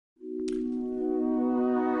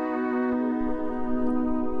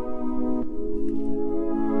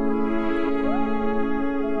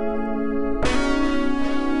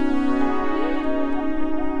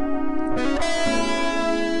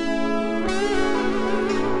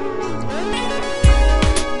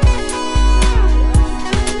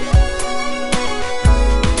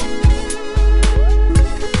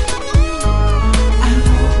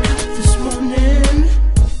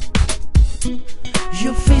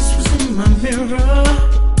in my mirror.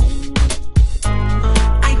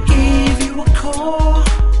 I gave you a call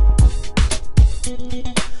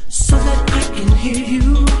so that I can hear you.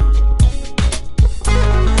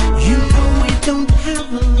 You know we don't have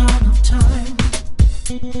a lot of time.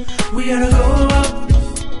 We gotta go up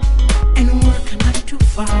and work a 9 to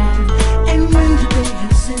 5. And when the day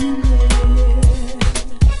has ended,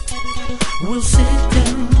 we'll sit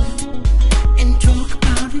down and talk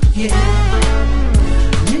about it, yeah.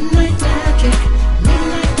 Midnight magic,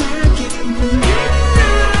 midnight magic, midnight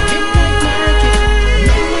magic,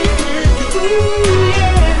 midnight magic, ooh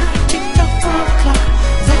yeah. Tick tock 4 o'clock,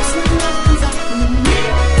 that's when love comes out.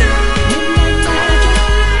 Midnight magic,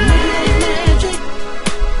 midnight magic.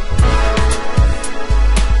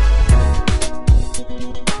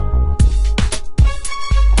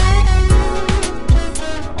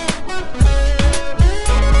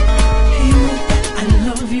 You know that I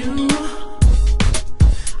love you.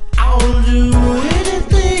 I'll do